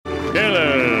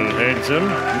Hello, handsome.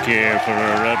 Care for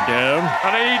a rundown?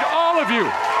 And I need all of you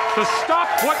to stop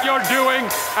what you're doing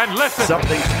and listen.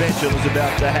 Something special is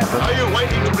about to happen. Are you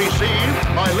waiting to receive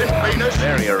my limp penis?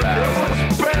 Very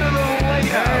aroused. Better than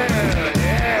later.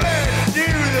 Let's do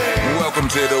this. Welcome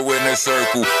to the winner's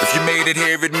circle. If you made it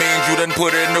here, it means you done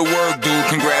put in the work, dude.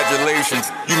 Congratulations.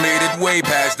 You made it way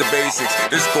past the basics.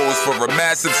 This calls for a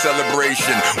massive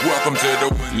celebration. Welcome to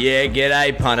the... Yeah,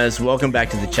 g'day punters. Welcome back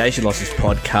to the Chase Your Losses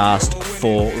podcast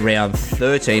for round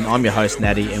 13. I'm your host,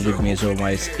 Natty, and with me as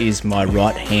always is my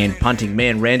right-hand punting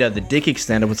man, Rando, the dick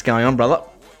extender. What's going on, brother?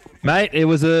 Mate, it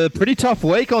was a pretty tough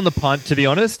week on the punt, to be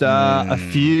honest. A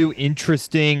few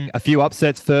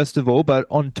upsets first of all, but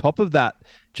on top of that,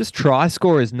 just try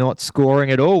scorers not scoring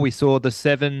at all. We saw the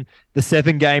seven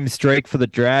game streak for the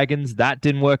Dragons. That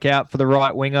didn't work out for the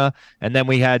right winger. And then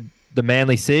we had the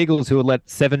Manly Seagulls who had let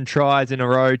 7 tries in a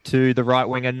row to the right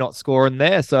winger not scoring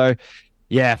there. So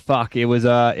yeah, fuck, it was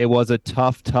a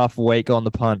tough week on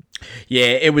the punt. Yeah,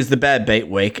 it was the bad beat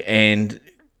week and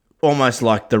almost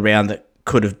like the round that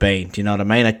could have been. Do you know what I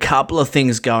mean? A couple of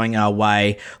things going our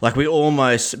way. Like we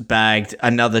almost bagged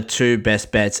another 2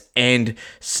 best bets and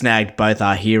snagged both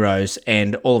our heroes.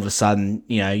 And all of a sudden,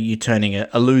 you know, you're turning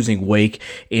a losing week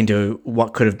into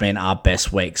what could have been our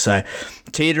best week. So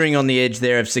teetering on the edge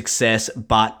there of success.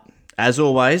 But as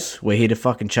always, we're here to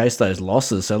fucking chase those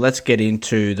losses. So let's get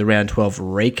into the round 12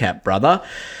 recap, brother.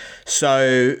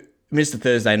 So Mr.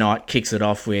 Thursday Night kicks it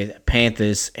off with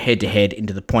Panthers head-to-head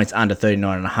into the points under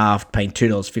 39.5, paying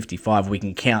 $2.55. We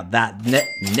can count that.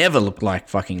 Never looked like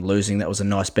fucking losing. That was a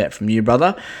nice bet from you,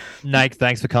 brother. Nate,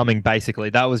 thanks for coming, basically.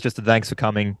 That was just a thanks for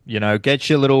coming. You know, get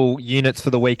your little units for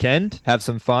the weekend, have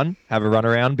some fun, have a run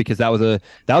around, because that was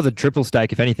a triple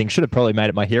stake, if anything. Should have probably made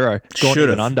it my hero. Gone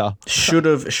even under. Should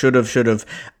have.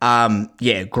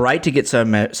 Yeah, great to get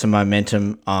some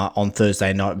momentum on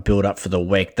Thursday night, build up for the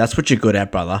week. That's what you're good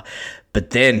at, brother.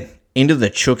 But then into the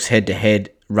Chooks head-to-head,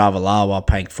 Ravalawa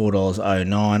paying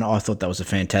 $4.09. I thought that was a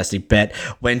fantastic bet.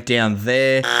 Went down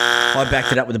there. I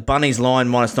backed it up with the Bunnies line,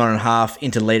 -9.5,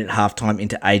 into lead at halftime,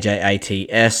 into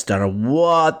AJATS. Don't know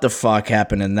what the fuck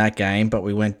happened in that game, but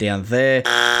we went down there.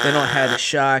 Then I had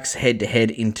Sharks head-to-head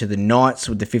into the Knights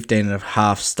with the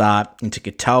 15.5 start, into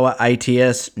Katoa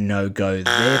ATS. No go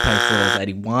there,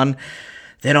 paying $4.81.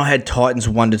 Then I had Titans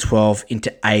 1-12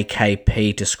 into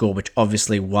AKP to score, which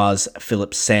obviously was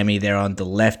Philip Sammy there on the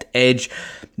left edge.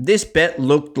 This bet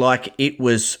looked like it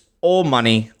was all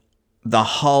money the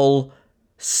whole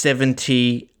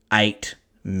 78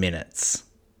 minutes.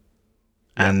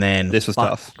 Yeah, and then this was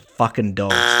tough. Fucking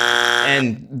dogs.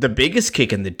 And the biggest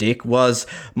kick in the dick was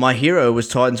my hero was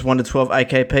Titans 1-12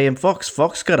 AKP and Fox.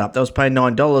 Fox got up. That was paying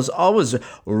 $9. I was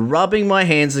rubbing my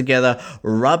hands together,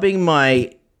 rubbing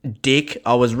my dick.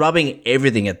 I was rubbing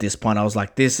everything at this point. I was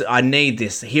like, I need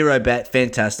this. Hero bet,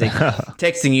 fantastic.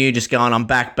 Texting you, just going, I'm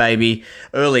back, baby.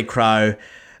 Early crow.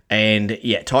 And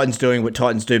yeah, Titans doing what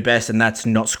Titans do best, and that's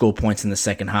not score points in the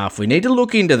second half. We need to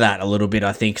look into that a little bit,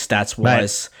 I think,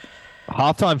 stats-wise.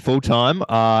 Halftime, full-time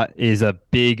is a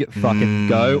big fucking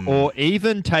go. Or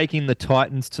even taking the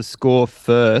Titans to score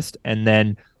first and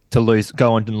then to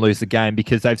go on and lose the game,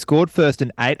 because they've scored first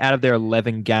in 8 out of their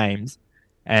 11 games.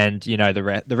 And, you know, the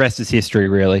rest is history,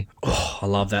 really. Oh, I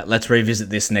love that. Let's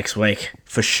revisit this next week,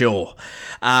 for sure.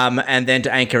 And then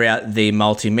to anchor out the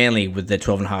multi-Manly with the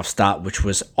 12.5 start, which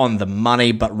was on the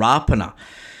money, but Rapana,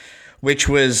 which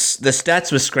was, the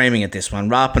stats were screaming at this one.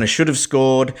 Rapana should have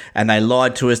scored, and they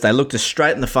lied to us. They looked us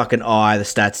straight in the fucking eye, the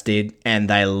stats did, and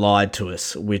they lied to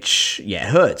us, which, yeah,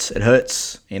 hurts. It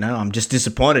hurts. You know, I'm just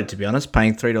disappointed, to be honest,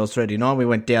 paying $3.39. We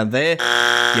went down there.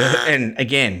 Yeah, and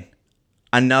again,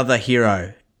 another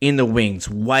hero in the wings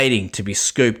waiting to be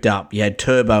scooped up. You had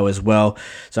Turbo as well.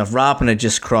 So if Rapana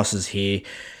just crosses here,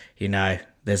 you know,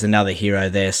 there's another hero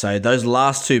there. So those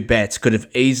last 2 bets could have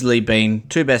easily been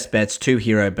 2 best bets, 2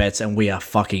 hero bets, and we are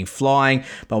fucking flying.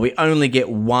 But we only get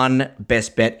 1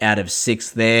 best bet out of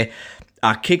 6 there.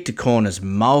 Our kick to corners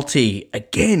multi,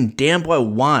 again, down by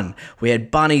 1. We had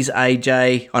Bunnies,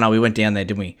 AJ. Oh no, we went down there,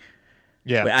 didn't we?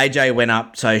 Yeah. Where AJ went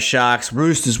up, so Sharks,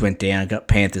 Roosters went down, got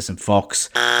Panthers and Fox.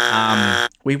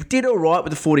 We did all right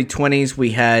with the 40-20s.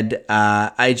 We had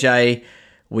AJ,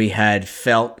 we had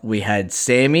Felt, we had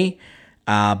Sammy,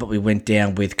 but we went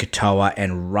down with Katoa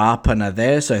and Rapana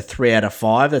there, so 3 out of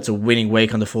 5. That's a winning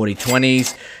week on the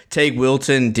 40-20s. Teague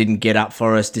Wilton didn't get up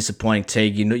for us. Disappointing,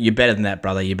 Teague. You're better than that,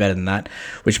 brother. You're better than that.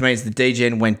 Which means the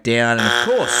DGen went down, and of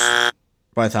course,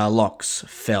 both our locks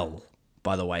fell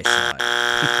by the wayside.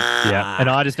 Yeah, and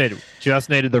I just needed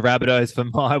the Rabbitohs for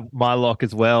my lock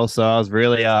as well. So I was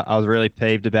really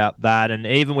peeved about that. And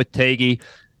even with Teague,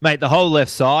 Mate, the whole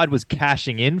left side was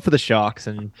cashing in for the Sharks,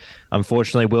 and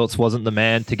unfortunately, Wilts wasn't the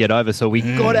man to get over. So we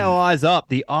got our eyes up.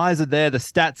 The eyes are there. The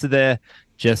stats are there.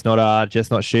 Just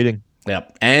not shooting.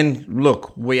 Yep. And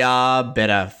look, we are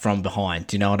better from behind.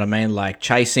 Do you know what I mean? Like,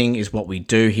 chasing is what we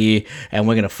do here, and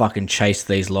we're going to fucking chase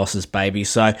these losses, baby.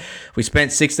 So we spent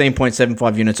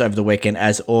 16.75 units over the weekend,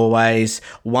 as always.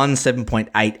 Won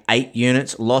 7.88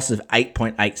 units, loss of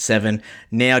 8.87,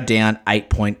 now down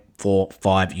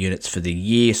 8.45 units for the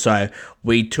year. So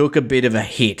we took a bit of a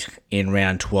hit in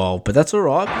round 12, but that's all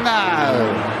right.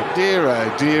 No, dear,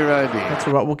 oh dear, oh dear. That's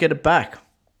all right. We'll get it back.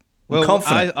 Well,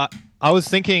 confident. I was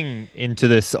thinking into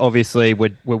this. Obviously,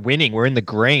 we're winning. We're in the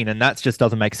green, and that just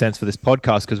doesn't make sense for this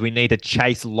podcast because we need to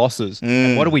chase losses.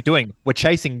 And what are we doing? We're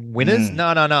chasing winners?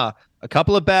 No. A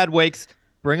couple of bad weeks,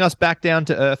 bring us back down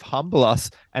to earth, humble us,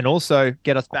 and also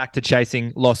get us back to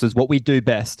chasing losses, what we do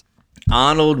best.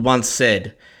 Arnold once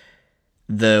said,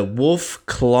 the wolf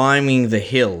climbing the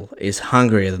hill is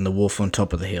hungrier than the wolf on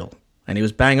top of the hill. And he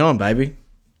was bang on, baby.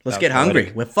 Let's get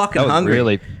hungry. We're fucking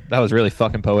hungry. That was really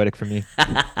fucking poetic from you.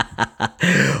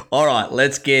 All right,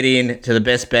 let's get into the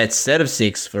best bets set of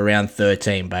 6 for round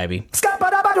 13, baby. I'm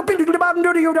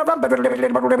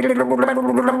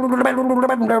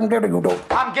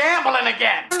gambling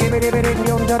again.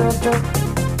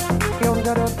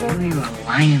 Are you a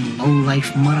lying,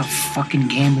 low-life, motherfucking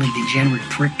gambling degenerate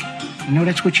prick? You know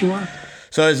that's what you are?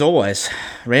 So as always,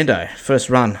 Rando,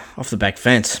 first run off the back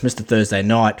fence, Mr. Thursday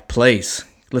Night, please.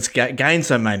 Let's gain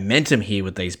some momentum here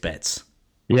with these bets.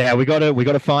 Yeah, we got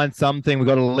to find something. We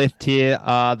got to lift here.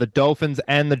 The Dolphins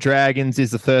and the Dragons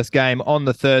is the first game on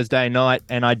the Thursday night,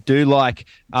 and I do like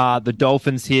the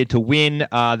Dolphins here to win.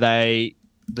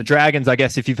 The Dragons, I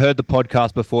guess, if you've heard the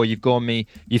podcast before, you've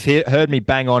heard me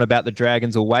bang on about the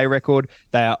Dragons away record.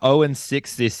 They are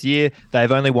 0-6 this year.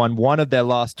 They've only won one of their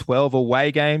last 12 away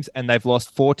games, and they've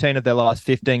lost 14 of their last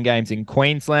 15 games in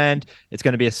Queensland. It's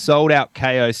going to be a sold-out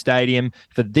KO stadium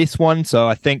for this one, so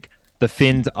I think the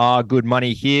Finns are good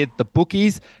money here. The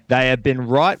bookies, they have been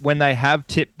right when they have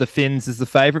tipped the Finns as the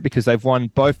favourite because they've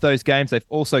won both those games. They've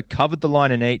also covered the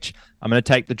line in each. I'm going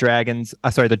to take the Dolphins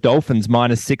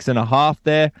 -6.5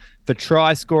 there. For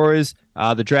try scorers,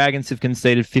 the Dragons have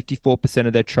conceded 54%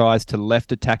 of their tries to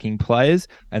left attacking players,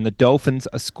 and the Dolphins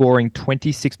are scoring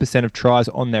 26% of tries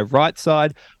on their right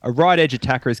side. A right edge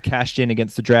attacker has cashed in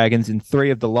against the Dragons in 3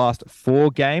 of the last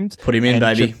 4 games. Put him in,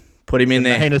 baby. Put him in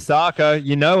there. Hey, Nasako,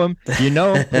 you know him.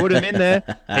 Put him in there.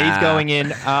 He's going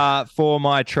in for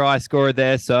my try scorer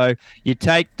there. So you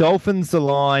take Dolphins the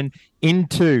line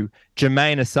into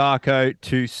Jermaine Asako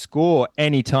to score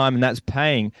anytime, and that's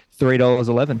paying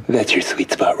 $3.11. That's your sweet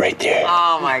spot right there.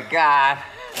 Oh my God.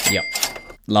 Yep.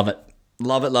 Love it.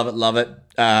 Love it, love it, love it.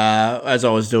 As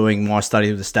I was doing my study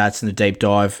of the stats and the deep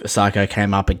dive, Asako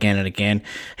came up again and again.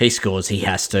 He scores. He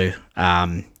has to.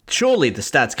 Surely the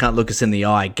stats can't look us in the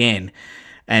eye again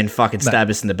and fucking stab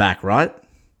us in the back, right?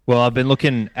 Well, I've been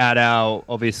looking at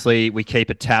obviously, we keep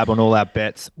a tab on all our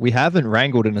bets. We haven't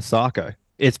wrangled an Asako.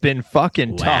 It's been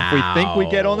fucking tough. We think we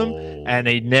get on him, and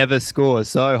he never scores.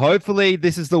 So hopefully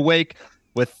this is the week.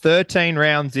 We're 13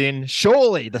 rounds in.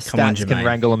 Surely the stats can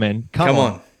wrangle him in. Come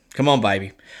on. Come on,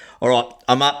 baby. All right,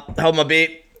 I'm up. Hold my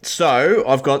beer. So,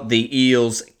 I've got the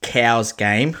Eels-Cows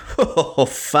game. Oh,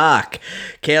 fuck.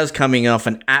 Cows coming off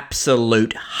an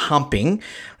absolute humping.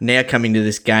 Now coming to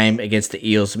this game against the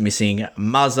Eels, missing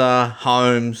Muzza,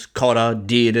 Holmes, Cotter,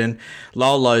 Dearden.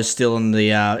 Lolo's still in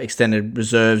the extended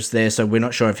reserves there, so we're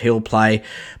not sure if he'll play.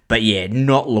 But yeah,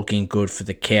 not looking good for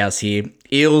the Cows here.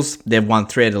 Eels, they've won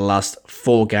 3 out of the last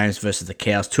 4 games versus the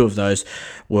Cows. 2 of those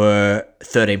were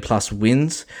 13-plus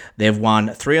wins. They've won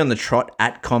 3 on the trot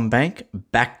at CommBank,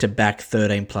 back-to-back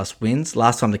 13-plus wins.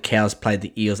 Last time the Cows played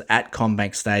the Eels at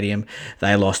CommBank Stadium,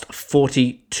 they lost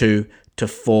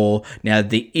 42-4. Now,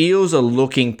 the Eels are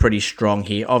looking pretty strong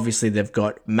here. Obviously, they've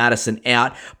got Madison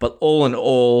out, but all in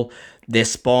all, their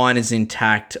spine is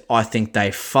intact. I think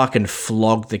they fucking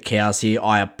flogged the Cows here.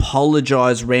 I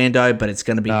apologise, Rando, but it's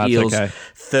going to be Eels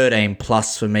 13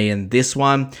 plus for me in this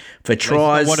one. For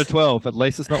tries, 1 to 12. At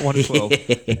least it's not 1 to 12.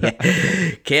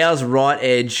 Cows right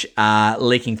edge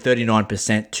leaking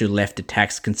 39% to left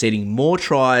attacks, conceding more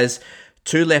tries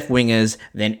to left wingers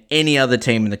than any other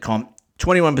team in the comp.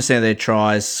 21% of their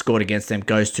tries scored against them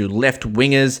goes to left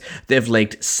wingers. They've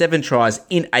leaked 7 tries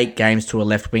in 8 games to a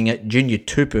left winger. Junior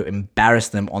Tupu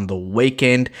embarrassed them on the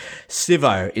weekend.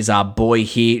 Sivo is our boy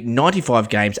here. 95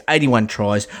 games, 81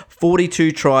 tries,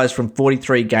 42 tries from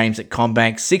 43 games at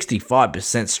CommBank,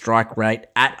 65% strike rate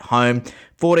at home.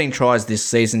 14 tries this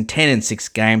season, 10 in 6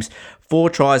 games, 4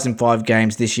 tries in 5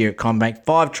 games this year at Combank,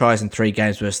 5 tries in 3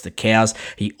 games versus the Cows.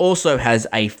 He also has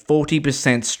a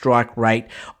 40% strike rate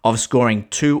of scoring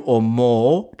 2 or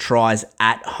more tries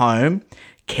at home.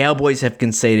 Cowboys have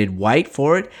conceded, wait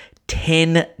for it,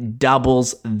 10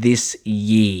 doubles this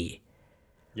year.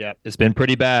 Yeah, it's been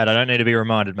pretty bad. I don't need to be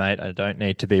reminded, mate. I don't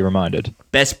need to be reminded.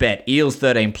 Best bet, Eels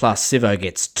 13+, Sivo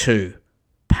gets 2,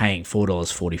 paying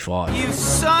 $4.45. You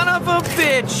son of a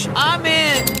bitch, I'm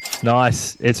in.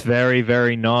 Nice. It's very,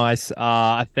 very nice.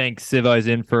 I think Sivo's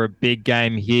in for a big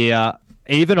game here.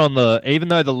 Even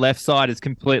though the left side is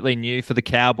completely new for the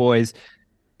Cowboys,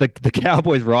 the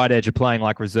Cowboys' right edge are playing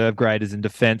like reserve graders in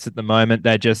defense at the moment.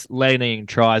 They're just laying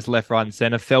tries left, right, and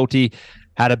center. Felty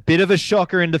had a bit of a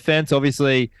shocker in defense.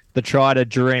 Obviously, the try to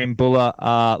Dream Buller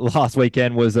last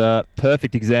weekend was a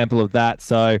perfect example of that.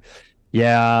 So,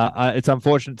 yeah, it's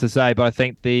unfortunate to say, but I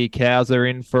think the Cows are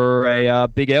in for a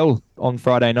big L on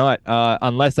Friday night,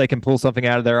 unless they can pull something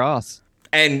out of their ass.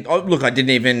 And look, I didn't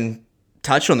even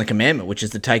touch on the commandment, which is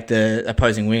to take the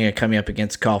opposing winger coming up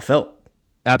against Kyle Felt.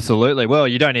 Absolutely. Well,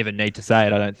 you don't even need to say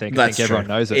it, I don't think. That's I think everyone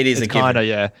true. knows it. It is it's a given. kind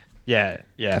of,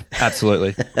 yeah,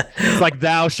 absolutely. It's like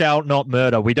thou shalt not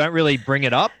murder. We don't really bring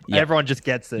it up. Yep. Everyone just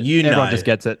gets it. Everyone just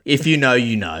gets it. If you know,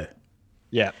 you know.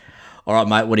 Yeah. All right,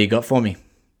 mate, what do you got for me?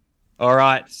 All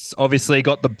right. Obviously,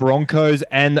 got the Broncos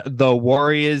and the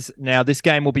Warriors. Now, this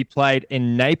game will be played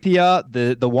in Napier,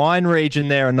 the wine region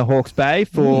there in the Hawke's Bay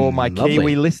for my lovely.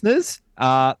 Kiwi listeners.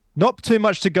 Not too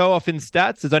much to go off in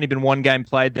stats. There's only been one game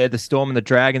played there, the Storm and the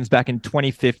Dragons back in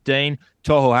 2015.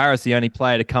 Tohu Harris, the only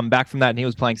player to come back from that, and he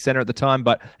was playing center at the time.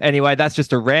 But anyway, that's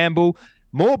just a ramble.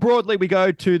 More broadly, we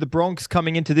go to the Bronx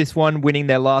coming into this one, winning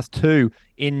their last 2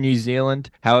 in New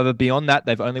Zealand. However, beyond that,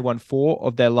 they've only won 4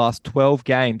 of their last 12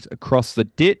 games across the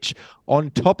ditch.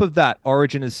 On top of that,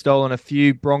 Origin has stolen a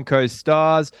few Broncos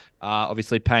stars.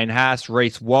 Obviously, Payne Haas,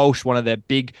 Reece Walsh, one of their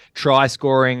big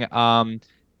try-scoring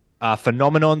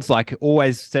phenomenons, like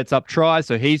always sets up tries,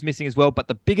 so he's missing as well. But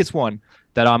the biggest one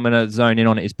that I'm going to zone in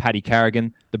on is Paddy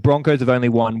Carrigan. The Broncos have only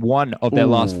won 1 of their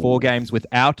last 4 games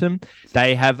without him.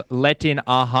 They have let in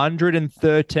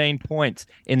 113 points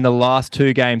in the last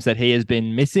 2 games that he has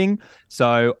been missing.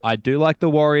 So I do like the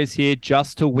Warriors here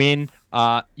just to win.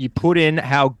 You put in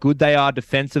how good they are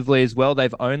defensively as well.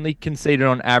 They've only conceded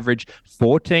on average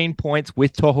 14 points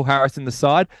with Tohu Harris in the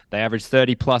side. They average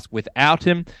 30 plus without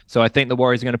him. So I think the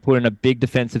Warriors are going to put in a big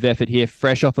defensive effort here,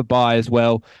 fresh off a bye as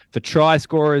well. For try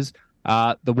scorers,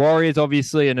 the Warriors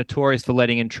obviously are notorious for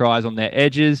letting in tries on their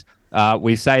edges.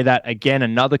 We say that again,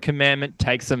 another commandment,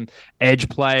 take some edge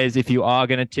players if you are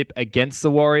going to tip against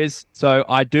the Warriors. So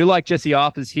I do like Jesse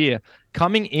Arthurs here.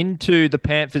 Coming into the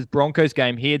Panthers-Broncos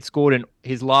game, he had scored in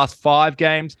his last 5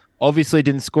 games. Obviously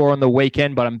didn't score on the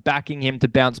weekend, but I'm backing him to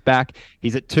bounce back.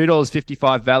 He's at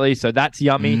 $2.55 value, so that's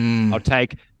yummy. I'll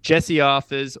take Jesse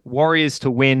Arthurs, Warriors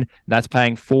to win. That's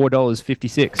paying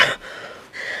 $4.56.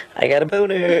 I got a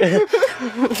boner.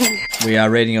 We are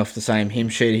reading off the same hymn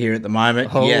sheet here at the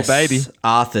moment. Oh, yes, baby.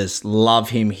 Arthurs, love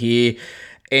him here.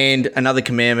 And another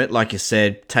commandment, like you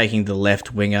said, taking the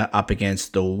left winger up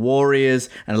against the Warriors.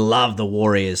 And love the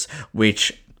Warriors,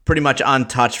 which pretty much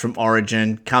untouched from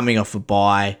Origin, coming off a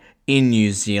bye in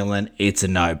New Zealand. It's a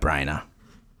no-brainer.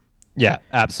 Yeah,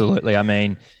 absolutely. I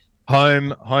mean,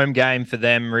 home game for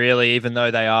them, really, even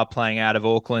though they are playing out of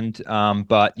Auckland.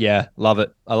 But yeah, love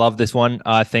it. I love this one.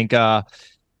 I think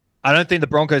I don't think the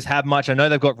Broncos have much. I know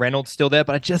they've got Reynolds still there,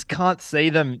 but I just can't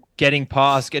see them getting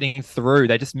past, getting through.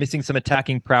 They're just missing some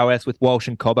attacking prowess with Walsh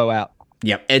and Cobbo out.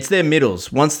 Yep, it's their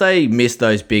middles. Once they miss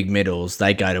those big middles,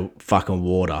 they go to fucking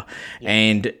water. Yeah.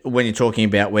 And when you're talking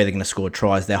about where they're going to score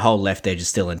tries, their whole left edge is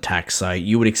still intact. So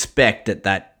you would expect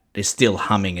that is still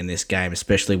humming in this game,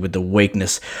 especially with the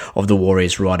weakness of the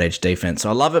Warriors' right edge defense. So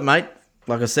I love it, mate.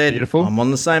 Like I said, beautiful. I'm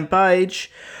on the same page.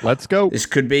 Let's go. This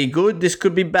could be good. This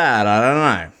could be bad. I don't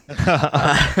know.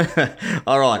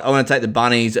 All right. I'm going to take the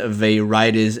Bunnies v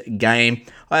Raiders game.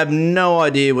 I have no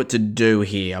idea what to do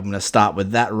here. I'm going to start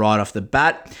with that right off the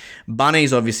bat.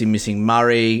 Bunnies obviously missing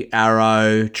Murray,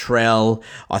 Arrow, Trell.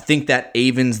 I think that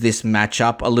evens this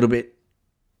matchup a little bit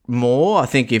more. I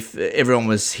think if everyone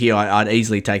was here, I'd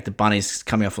easily take the Bunnies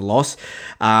coming off a loss.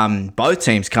 Both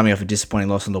teams coming off a disappointing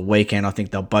loss on the weekend. I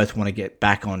think they'll both want to get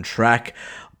back on track.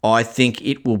 I think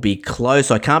it will be close.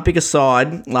 I can't pick a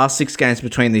side. Last 6 games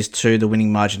between these two, the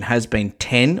winning margin has been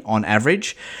 10 on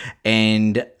average.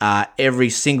 And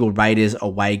every single Raiders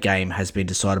away game has been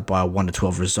decided by a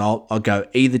 1-12 result. I'll go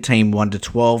either team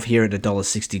 1-12 here at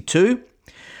 $1.62.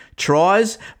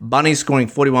 tries. Bunnies scoring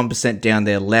 41% down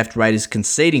their left. Raiders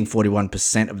conceding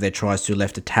 41% of their tries to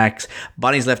left attacks.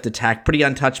 Bunnies left attack pretty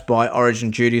untouched by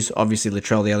origin duties. Obviously,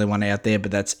 Latrell the only one out there,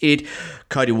 but that's it.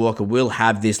 Cody Walker will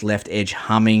have this left edge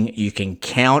humming. You can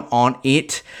count on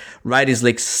it. Raiders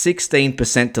licked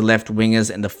 16% to left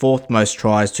wingers and the fourth most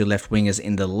tries to left wingers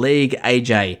in the league.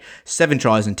 AJ, 7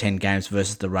 tries in 10 games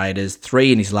versus the Raiders,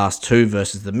 3 in his last 2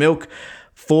 versus the Milk,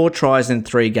 4 tries in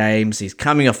 3 games. He's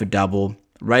coming off a double.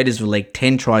 Raiders will leak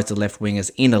 10 tries to left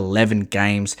wingers in 11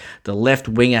 games. The left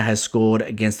winger has scored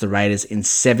against the Raiders in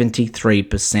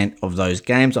 73% of those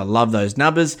games. I love those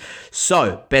numbers.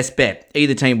 So, best bet,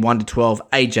 either team 1 to 12.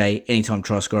 AJ, anytime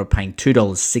try scorer, paying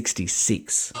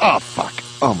 $2.66. Oh, fuck.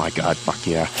 Oh, my God. Fuck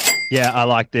yeah. Yeah, I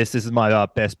like this. This is my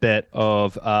best bet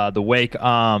of the week.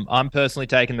 I'm personally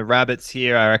taking the Rabbits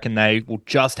here. I reckon they will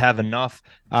just have enough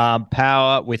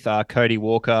power with Cody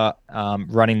Walker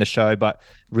running the show, but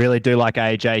really do like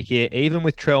AJ here. Even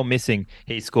with Trell missing,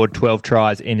 he scored 12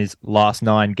 tries in his last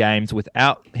 9 games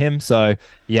without him. So,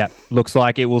 yeah, looks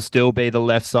like it will still be the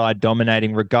left side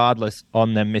dominating regardless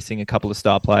on them missing a couple of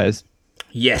star players.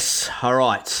 Yes. All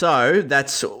right. So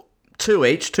that's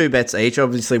 2 bets each,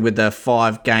 obviously with the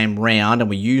 5-game round, and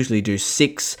we usually do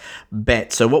 6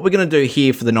 bets. So what we're going to do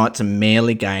here for the Knights and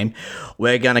Manly game,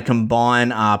 we're going to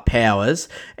combine our powers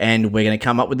and we're going to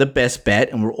come up with the best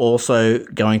bet, and we're also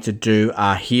going to do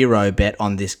our hero bet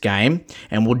on this game,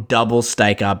 and we'll double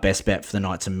stake our best bet for the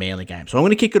Knights and Manly game. So I'm going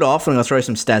to kick it off and I'm going to throw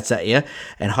some stats at you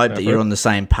and hope that you're on the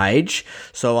same page.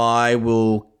 So I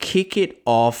will kick it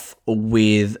off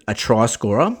with a try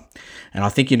scorer. And I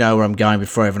think you know where I'm going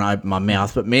before I even open my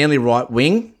mouth. But Manly right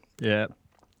wing. Yeah.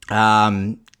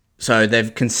 So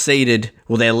they've conceded,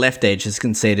 well, their left edge has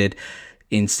conceded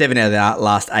in 7 out of their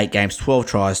last 8 games, 12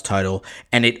 tries total.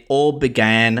 And it all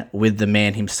began with the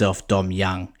man himself, Dom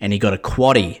Young. And he got a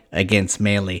quaddie against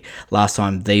Manly last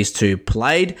time these two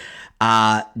played.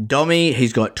 Dommy,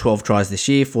 he's got 12 tries this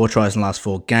year, 4 tries in the last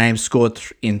 4 games, scored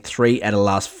in 3 out of the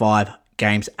last 5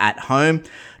 games at home.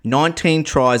 19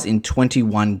 tries in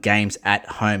 21 games at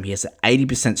home. He has an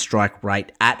 80% strike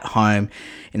rate at home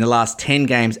in the last 10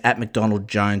 games at McDonald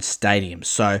Jones Stadium.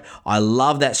 So I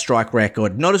love that strike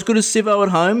record. Not as good as Sivo at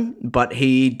home, but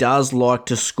he does like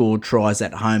to score tries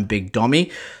at home, Big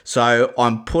Dommy. So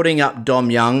I'm putting up Dom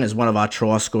Young as one of our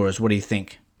try scorers. What do you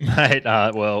think? Mate,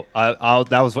 well,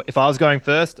 that was if I was going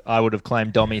first, I would have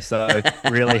claimed Dommy. So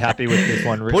really happy with this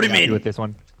one. Really Put him happy in with this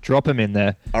one. Drop him in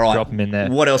there. All right. Drop him in there.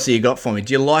 What else have you got for me?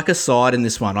 Do you like a side in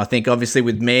this one? I think obviously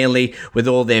with Manly, with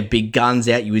all their big guns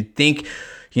out, you would think,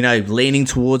 leaning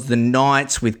towards the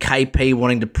Knights with KP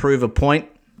wanting to prove a point.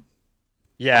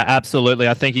 Yeah, absolutely.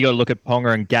 I think you got to look at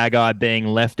Ponga and Gagai being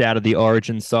left out of the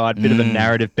Origin side. Bit of a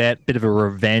narrative bet, bit of a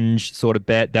revenge sort of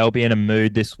bet. They'll be in a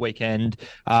mood this weekend.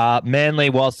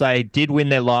 Manly, whilst they did win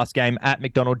their last game at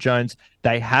McDonald Jones,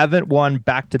 they haven't won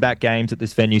back-to-back games at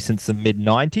this venue since the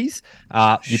mid-90s.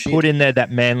 You put in there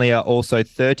that Manly are also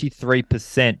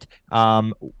 33%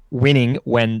 winning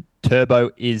when Turbo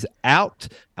is out,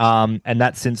 and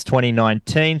that's since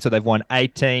 2019. So they've won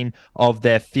 18 of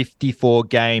their 54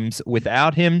 games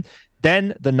without him.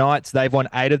 Then the Knights, they've won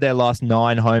 8 of their last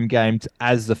 9 home games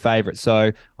as the favourite.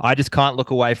 So I just can't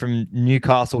look away from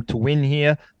Newcastle to win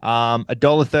here.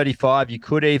 $1.35, you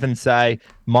could even say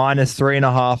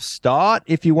 -3.5 start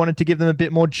if you wanted to give them a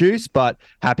bit more juice, but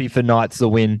happy for Knights to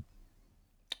win.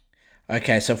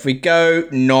 Okay, so if we go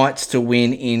Knights to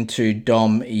win into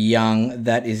Dom Young,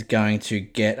 that is going to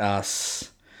get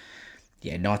us...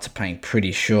 Yeah, Knights are paying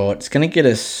pretty short. It's going to get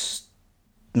us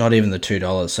not even the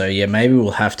 $2. So, yeah, maybe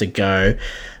we'll have to go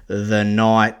the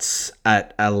Knights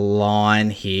at a line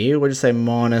here. What did you say,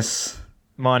 minus...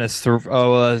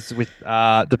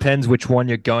 Depends which one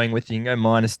you're going with. You can go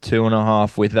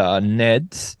 -2.5 with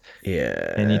Neds.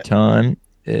 Yeah. Anytime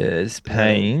is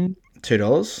paying...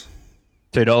 $2?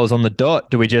 $2 on the dot.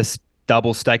 Do we just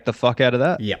double stake the fuck out of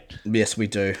that? Yep. Yes, we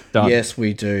do. Done. Yes,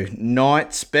 we do.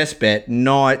 Knights, best bet.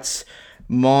 Knights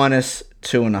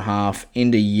 -2.5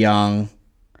 into Young.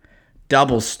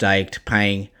 Double staked,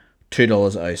 paying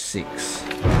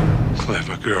 $2.06.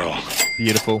 Clever girl.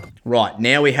 Beautiful. Right,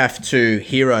 now we have to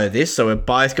hero this. So we've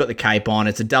both got the cape on.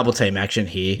 It's a double team action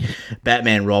here.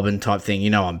 Batman, Robin type thing.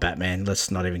 You know I'm Batman. Let's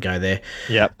not even go there.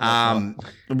 Yep.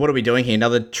 What are we doing here?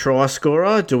 Another try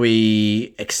scorer? Do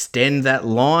we extend that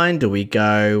line? Do we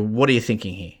go... What are you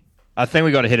thinking here? I think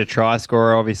we got to hit a try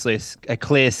scorer. Obviously, a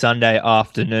clear Sunday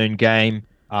afternoon game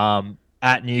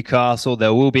at Newcastle.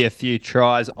 There will be a few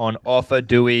tries on offer.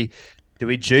 Do we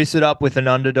juice it up with an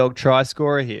underdog try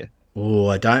scorer here? Oh,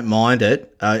 I don't mind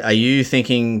it. Are you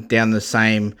thinking down the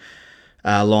same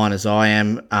line as I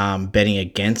am, betting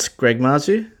against Greg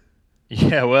Marzu?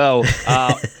 Yeah, well,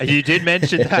 you did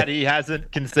mention that he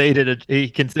hasn't conceded. He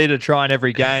conceded a try in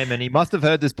every game, and he must have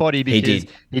heard this potty because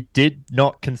he did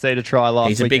not concede a try last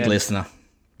week. He's a big listener,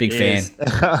 big fan.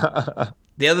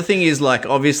 The other thing is, like,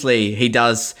 obviously he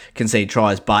does concede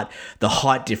tries, but the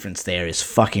height difference there is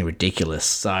fucking ridiculous.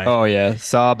 So, oh yeah,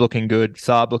 Saab looking good.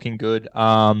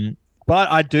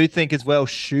 But I do think as well,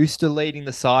 Schuster leading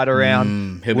the side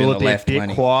around. Will it be a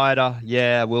bit quieter?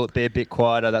 Yeah, will it be a bit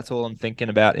quieter? That's all I'm thinking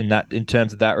about in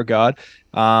terms of that regard.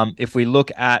 If we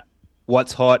look at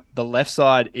what's hot, the left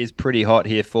side is pretty hot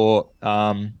here for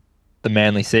the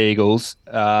Manly Seagulls.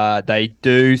 They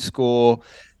do score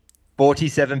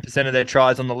 47% of their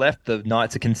tries on the left. The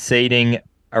Knights are conceding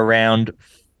around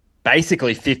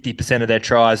basically 50% of their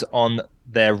tries on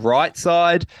their right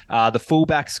side. The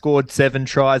fullback scored 7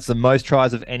 tries, the most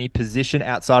tries of any position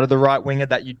outside of the right winger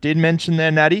that you did mention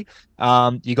there, Natty.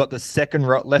 You got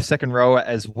the left second rower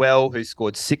as well, who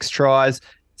scored 6 tries.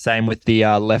 Same with the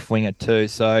left winger too.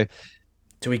 So,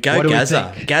 do we go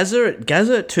Gazza? Gazza at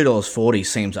 $2.40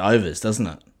 seems overs, doesn't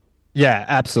it? Yeah,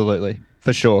 absolutely,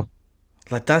 for sure.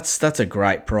 Like that's a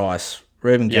great price.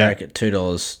 Reuben Garrick at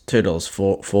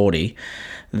 $2.40.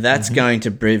 That's going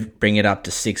to bring it up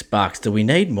to $6. Do we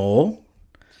need more?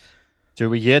 How do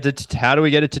we get it to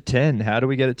 10? How do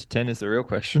we get it to 10 is the real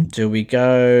question. Do we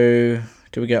go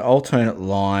alternate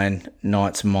line,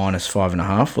 Knights minus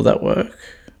 5.5? Will that work?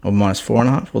 Or minus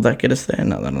 4.5? Will that get us there?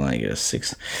 No, that'll only get us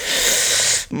 6.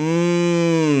 Who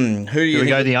do we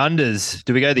go the unders?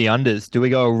 Do we go the unders? Do we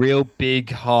go a real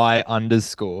big high unders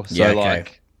score? So So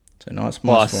Knights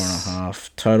minus 4.5.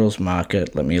 Totals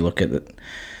market. Let me look at it.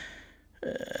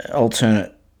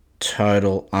 Alternate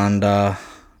total under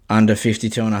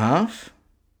 52.5.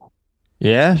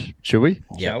 Yeah, should we?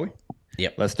 Yep. Shall we?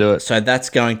 Yep. Let's do it. So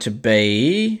that's going to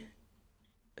be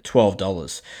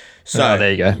 $12. So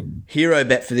there you go. Hero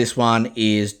bet for this one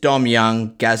is Dom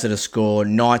Young, Gazza to score,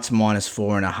 Knights minus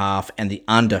 4.5, and the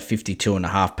under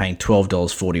 52.5, paying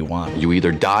 $12.41. You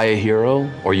either die a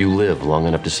hero or you live long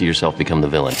enough to see yourself become the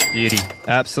villain. Beauty.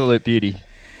 Absolute beauty.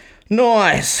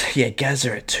 Nice. Yeah,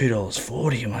 Gazza at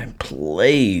 $2.40. I mean,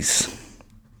 please.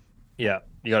 Yeah,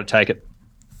 you got to take it.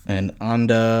 And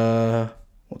under,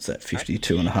 what's that,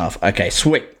 52.5. Okay,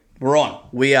 sweet. We're on.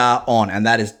 We are on. And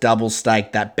that is double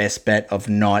stake, that best bet of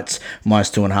Knights, minus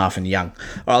 2.5 and Young.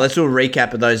 All right, let's do a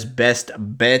recap of those best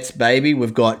bets, baby.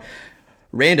 We've got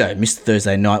Rando, missed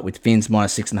Thursday night with Finns,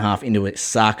 minus 6.5 into it.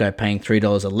 Sarko paying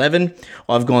 $3.11.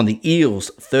 I've gone the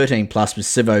Eels, 13 plus with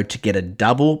Sivo to get a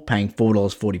double, paying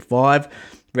 $4.45.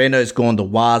 Rando's gone the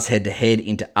Wars head-to-head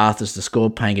into Arthur's to score,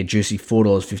 paying a juicy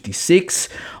 $4.56.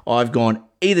 I've gone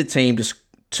either team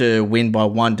to win by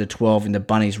 1 to 12 in the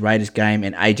Bunnies Raiders game,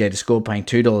 and AJ to score, paying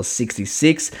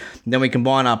 $2.66. Then we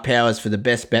combine our powers for the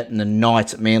best bet in the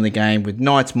Knights Manly game with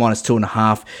Knights minus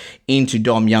 2.5 into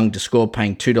Dom Young to score,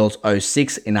 paying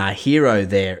 $2.06. And our hero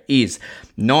there is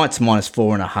Knights minus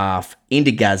 4.5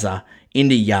 into Gazza,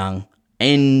 into Young,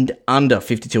 and under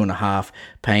 52.5,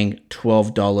 paying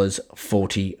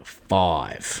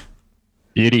 $12.45.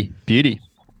 Beauty.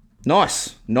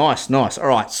 Nice. All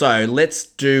right, so let's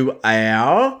do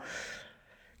our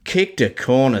kick to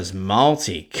corners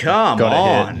multi. Come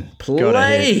on,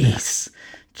 please.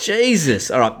 Jesus.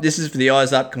 All right, this is for the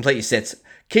eyes up. Complete your sets.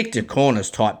 Kick to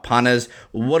corners type punters.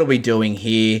 What are we doing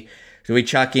here? Do we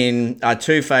chuck in our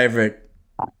 2 favourite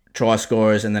try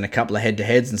scorers and then a couple of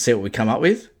head-to-heads and see what we come up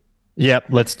with? Yep,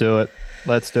 let's do it.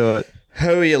 Who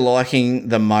are you liking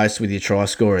the most with your try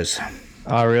scorers?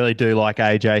 I really do like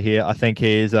AJ here. I think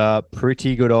he's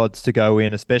pretty good odds to go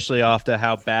in, especially after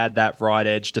how bad that right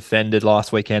edge defended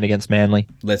last weekend against Manly.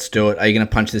 Let's do it. Are you going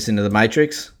to punch this into the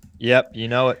matrix? Yep, you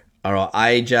know it. All right,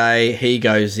 AJ, he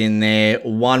goes in there.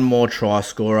 One more try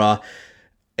scorer.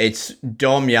 It's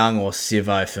Dom Young or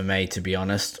Sivo for me, to be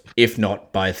honest, if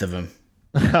not both of them.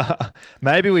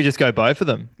 Maybe we just go both of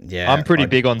them. Yeah, I'm pretty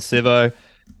big on Sivo.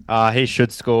 He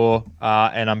should score,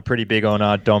 and I'm pretty big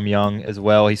on Dom Young as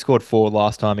well. He scored 4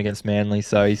 last time against Manly,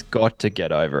 so he's got to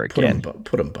get over again.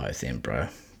 Put them both in, bro.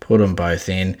 Put them both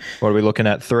in. What are we looking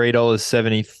at?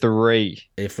 $3.73.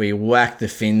 If we whack the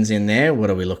Finns in there, what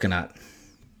are we looking at?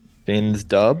 Finns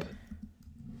dub.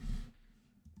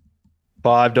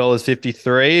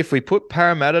 $5.53. If we put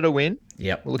Parramatta to win,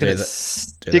 yep, we're looking at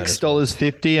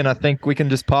 $6.50, and I think we can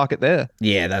just park it there.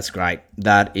 Yeah, that's great.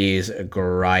 That is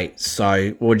great.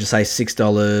 So, what would you say,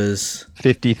 $6.53?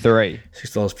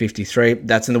 $6.53.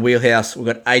 That's in the wheelhouse. We've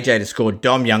got AJ to score,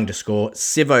 Dom Young to score,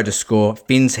 Sivo to score,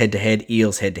 Finns head-to-head,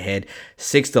 Eels head-to-head,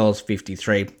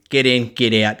 $6.53. Get in,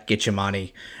 get out, get your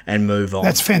money, and move on.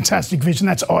 That's fantastic vision.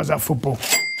 That's eyes up football.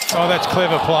 Oh, that's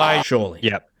clever play. Surely.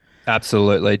 Yep.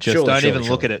 Absolutely. Just Surely, don't surely, even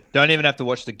look surely. at it. Don't even have to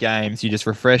watch the games. You just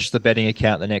refresh the betting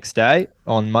account the next day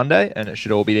on Monday, and it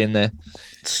should all be in there.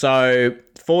 So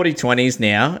 40-20s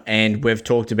now, and we've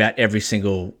talked about every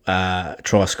single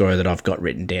try scorer that I've got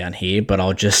written down here, but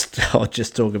I'll just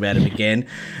talk about him again.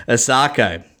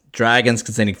 Osako, Dragons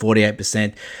conceding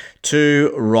 48%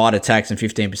 to right attacks and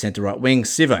 15% to right wings.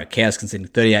 Sivo, Cows conceding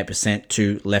 38%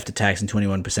 to left attacks and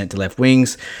 21% to left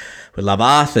wings. We love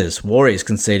Arthurs, Warriors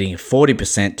conceding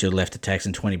 40% to left attacks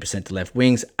and 20% to left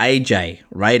wings. AJ,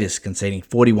 Raiders conceding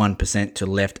 41% to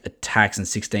left attacks and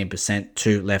 16%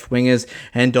 to left wingers.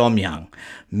 And Dom Young,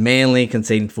 Manly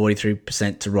conceding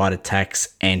 43% to right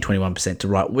attacks and 21% to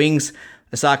right wings.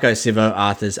 Osako, Sivo,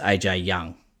 Arthurs, AJ,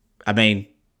 Young. I mean,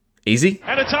 easy.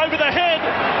 And it's over the head.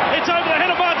 It's over the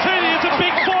head of Martini. It's a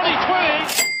big 40-20.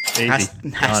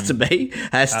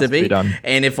 Has to be done.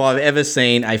 And if I've ever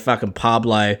seen a fucking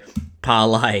Pablo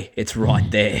parlay, it's right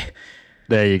there.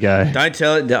 There you go. Don't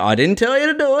tell it. I didn't tell you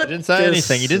to do it. I didn't say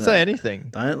anything. You didn't say anything.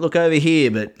 Don't look over here,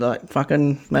 but like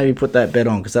fucking maybe put that bet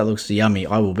on because that looks yummy.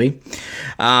 I will be.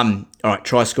 All right,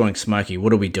 try scoring Smokey.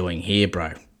 What are we doing here,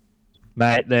 bro?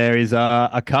 Mate, there is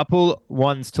a couple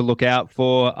ones to look out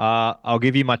for. I'll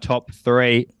give you my top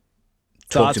three.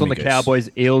 Starts on the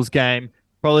Cowboys-Eels game.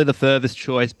 Probably the furthest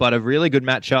choice, but a really good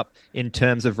matchup in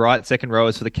terms of right second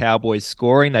rowers for the Cowboys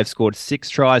scoring. They've scored 6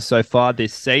 tries so far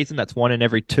this season. That's 1 in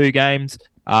every 2 games.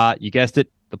 You guessed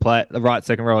it. The right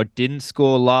second rower didn't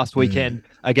score last weekend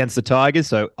against the Tigers.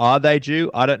 So are they due?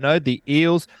 I don't know. The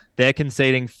Eels, they're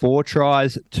conceding 4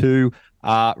 tries to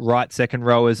right second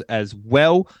rowers as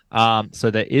well.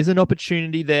 So there is an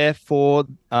opportunity there for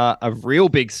a real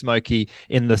big smoky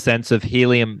in the sense of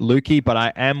Helium Lukey, but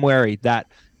I am wary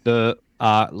that the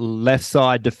left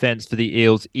side defense for the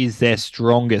Eels is their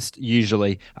strongest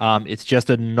usually. It's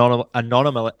just an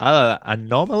anomaly.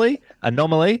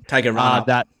 Take a run.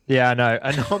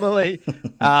 Anomaly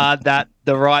that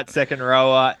the right second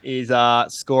rower is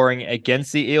scoring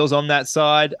against the Eels on that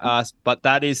side. But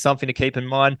that is something to keep in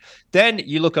mind. Then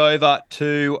you look over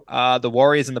to the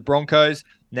Warriors and the Broncos.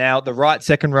 Now, the right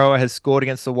second rower has scored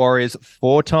against the Warriors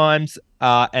 4 times,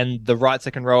 and the right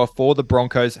second rower for the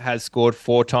Broncos has scored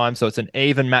 4 times. So it's an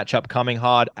even matchup coming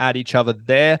hard at each other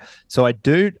there. So I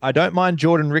don't mind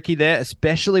Jordan Ricky there,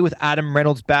 especially with Adam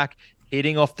Reynolds back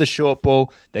hitting off the short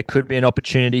ball. There could be an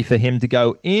opportunity for him to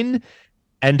go in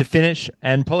and to finish.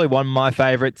 And probably one of my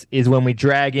favorites is when we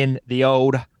drag in the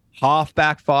old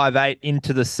halfback 5'8"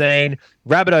 into the scene.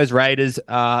 Rabbitohs Raiders.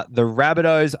 The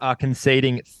Rabbitohs are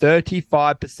conceding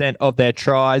 35% of their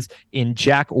tries in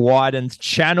Jack Wyden's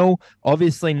channel.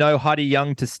 Obviously, no Huddy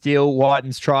Young to steal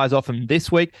Wyden's tries off him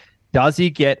this week. Does he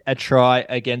get a try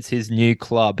against his new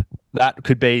club? That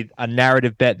could be a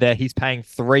narrative bet there. He's paying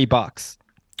 $3.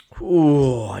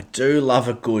 Ooh, I do love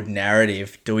a good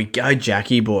narrative. Do we go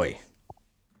Jackie Boy?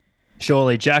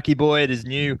 Surely, Jackie Boy at his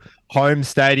new home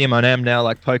stadium. I am now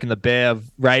like poking the bear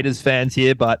of Raiders fans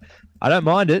here, but I don't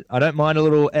mind it. I don't mind a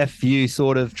little FU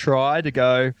sort of try to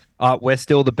go, we're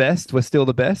still the best. We're still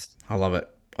the best. I love it.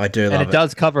 I do love it. And it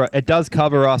does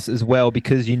cover us as well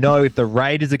because you know if the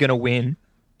Raiders are going to win,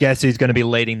 guess who's going to be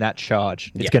leading that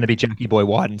charge? It's going to be Jackie Boy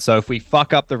Wyden. So if we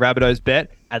fuck up the Rabbitohs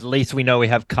bet, at least we know we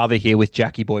have cover here with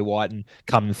Jackie Boy Wyden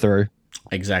coming through.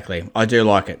 Exactly. I do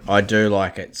like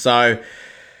it. So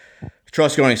try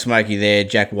scoring Smokey there,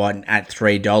 Jack Whiten at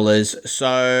 $3.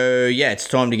 So yeah, it's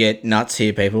time to get nuts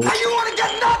here, people. You want to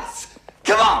get nuts?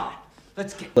 Come on.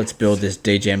 Let's build this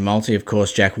DGM multi. Of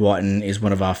course, Jack Whiten is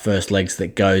one of our first legs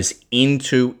that goes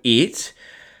into it.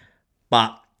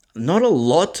 But not a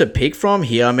lot to pick from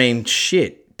here. I mean,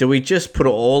 shit. Do we just put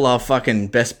all our fucking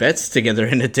best bets together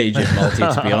in a DGM multi,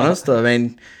 to be honest? I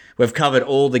mean, we've covered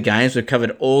all the games. We've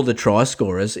covered all the try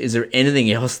scorers. Is there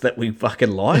anything else that we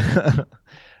fucking like?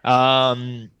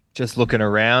 Just looking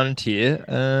around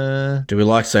here. Do we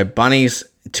like, so Bunnies,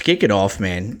 to kick it off,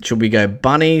 man, should we go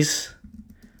Bunnies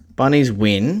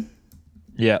win?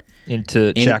 Yeah,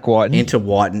 into Jack Whiten. Into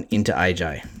Whiten, into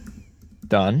AJ.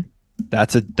 Done.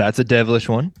 That's a devilish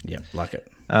one. Yeah, like it.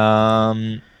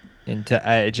 Into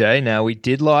AJ. Now you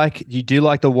do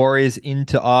like the Warriors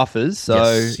into Arthurs, so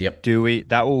yes, yep.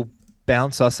 That will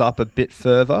bounce us up a bit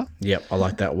further. Yep, I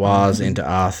like that. Was into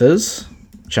Arthurs.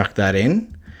 Chuck that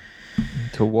in.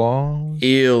 Into Was.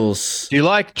 Eels. Do you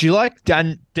like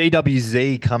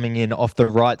DWZ coming in off the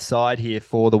right side here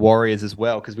for the Warriors as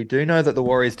well? Because we do know that the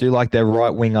Warriors do like their right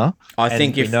winger. I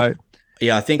think if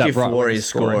Warriors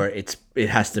score, it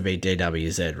has to be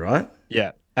DWZ, right?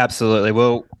 Yeah, absolutely.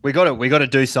 Well, we got to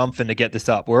do something to get this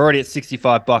up. We're already at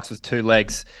 $65 with 2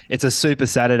 legs. It's a Super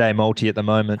Saturday multi at the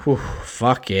moment. Whew,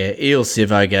 fuck yeah. Eels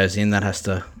Sivo goes in. That has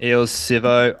to. Eels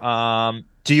Sivo.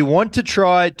 Do you want to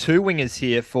try two wingers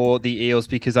here for the Eels?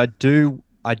 Because I do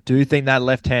think that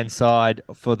left-hand side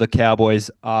for the Cowboys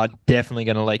are definitely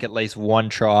going to leak at least one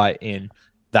try in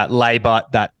that Labour,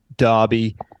 that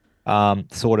Derby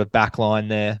sort of back line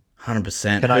there.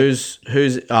 100%.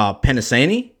 Who's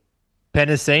Penasini?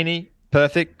 Penasini,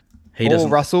 perfect.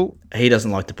 Russell. He doesn't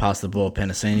like to pass the ball,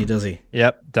 Penasini, does he?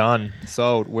 Yep, done.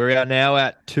 Sold. We're now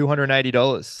at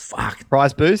 $280. Fuck.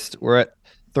 Price boost, we're at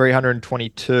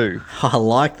 $322. I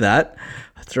like that.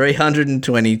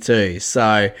 322.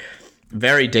 So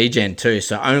very degen too.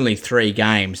 So only 3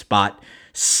 games, but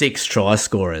 6 try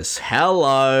scorers.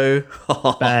 Hello.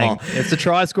 Bang. It's a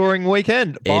try scoring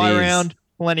weekend. Buy round,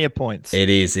 plenty of points. It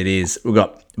is. We've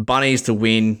got Bunnies to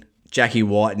win, Jackie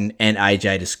Whiten and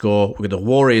AJ to score. We've got the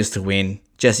Warriors to win,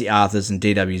 Jesse Arthurs and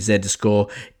DWZ to score.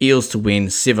 Eels to win,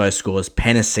 Sivo scores,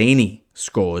 Penasini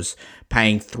scores,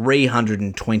 paying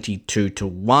 322 to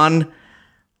 1.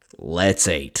 Let's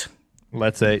eat.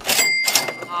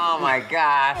 Oh my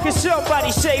God. Can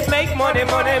somebody say make money,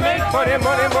 money, make money,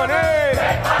 money, money?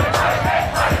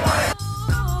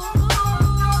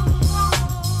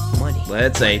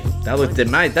 Let's eat. That looked it,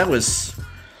 mate.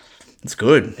 It's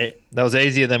good. That was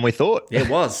easier than we thought. It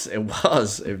was.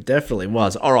 It definitely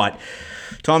was. All right.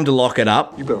 Time to lock it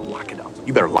up. You better lock it up.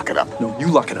 No, you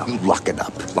lock it up. You lock it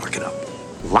up. Lock it up.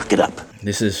 Lock it up.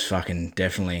 This is fucking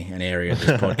definitely an area of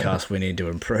this podcast we need to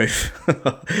improve.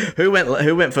 Who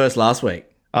went first last week?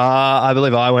 I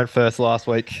believe I went first last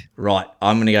week. Right.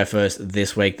 I'm going to go first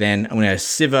this week then. I'm going to go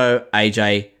Sivo,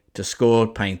 AJ to score,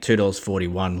 paying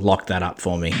 $2.41. Lock that up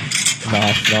for me.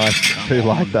 Nice. Do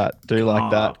like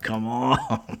that. Come on.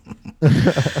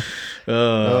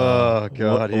 Oh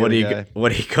God. What do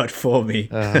you got for me?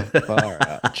 Far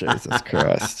out. Jesus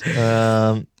Christ.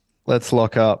 Let's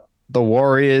lock up the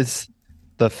Warriors,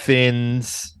 the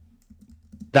Finns.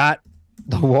 The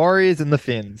Warriors and the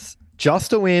Finns. Just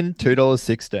to win,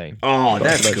 $2.16. Oh,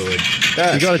 that's good.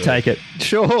 You got to take it.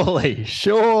 Surely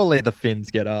the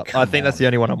Finns get up. I think that's the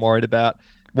only one I'm worried about.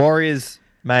 Warriors,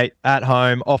 mate, at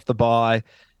home, off the bye.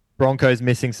 Broncos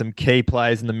missing some key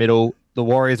players in the middle. The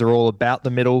Warriors are all about the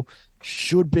middle.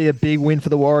 Should be a big win for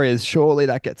the Warriors. Surely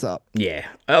that gets up. Yeah.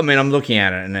 I mean, I'm looking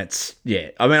at it and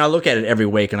I look at it every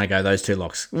week and I go, those 2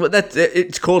 locks. Well,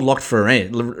 it's called locked for a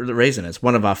reason. It's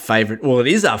one of our favorite. Well, it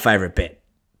is our favorite bet.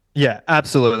 Yeah,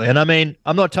 absolutely. And I mean,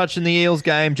 I'm not touching the Eels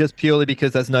game just purely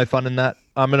because there's no fun in that.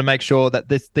 I'm going to make sure that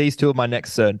these 2 are my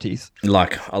next certainties. I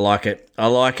like it.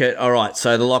 All right,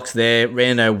 so the lock's there.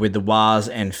 Rando with the Wars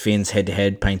and Finns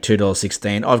head-to-head, paying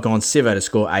 $2.16. I've gone Sivo to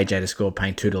score, AJ to score,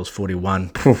 paying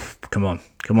 $2.41. Poof, come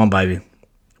on, baby.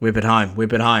 Whip it home.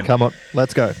 Come on,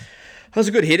 let's go. That was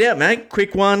a good hit out, mate.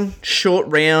 Quick one, short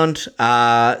round.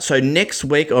 So next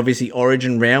week, obviously,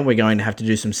 Origin round, we're going to have to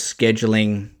do some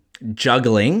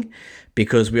juggling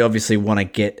because we obviously want to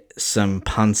get some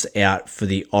punts out for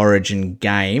the Origin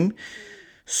game.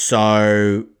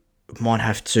 So might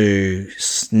have to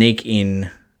sneak in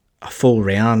a full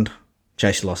round,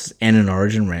 chase losses, and an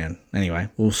Origin round. Anyway,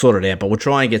 we'll sort it out, but we'll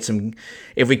try and get some.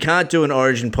 If we can't do an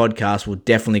Origin podcast, we'll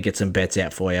definitely get some bets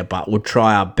out for you, but we'll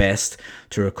try our best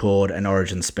to record an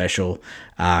Origin special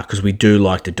because we do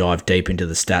like to dive deep into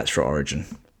the stats for Origin.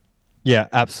 Yeah,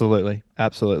 absolutely.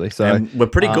 So we're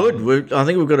pretty good. I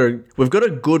think we've got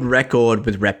a good record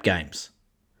with rep games.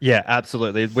 Yeah,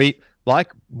 absolutely. We're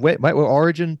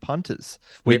Origin punters.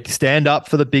 We stand up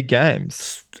for the big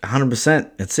games.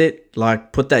 100%. That's it.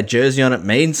 Like, put that jersey on, it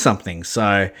means something.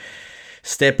 So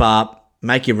step up,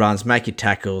 make your runs, make your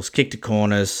tackles, kick the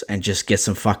corners, and just get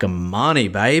some fucking money,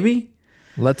 baby.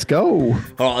 Let's go.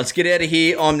 All right, let's get out of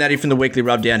here. I'm Natty from the Weekly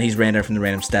Rubdown. He's Rando from the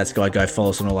Random Stats Guy. Go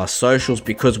follow us on all our socials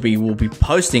because we will be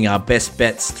posting our best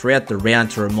bets throughout the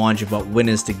round to remind you what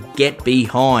winners to get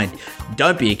behind.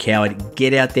 Don't be a coward.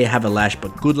 Get out there, have a lash,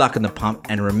 but good luck on the pump.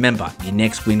 And remember, your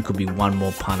next win could be one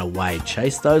more punt away.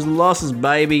 Chase those losses,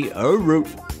 baby. Oh, root.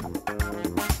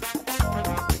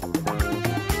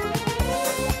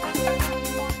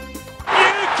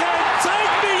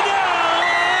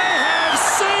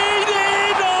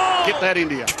 That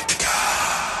India.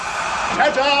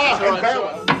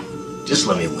 Just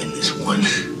let me win this one.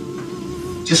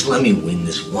 Just let me win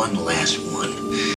this one last one.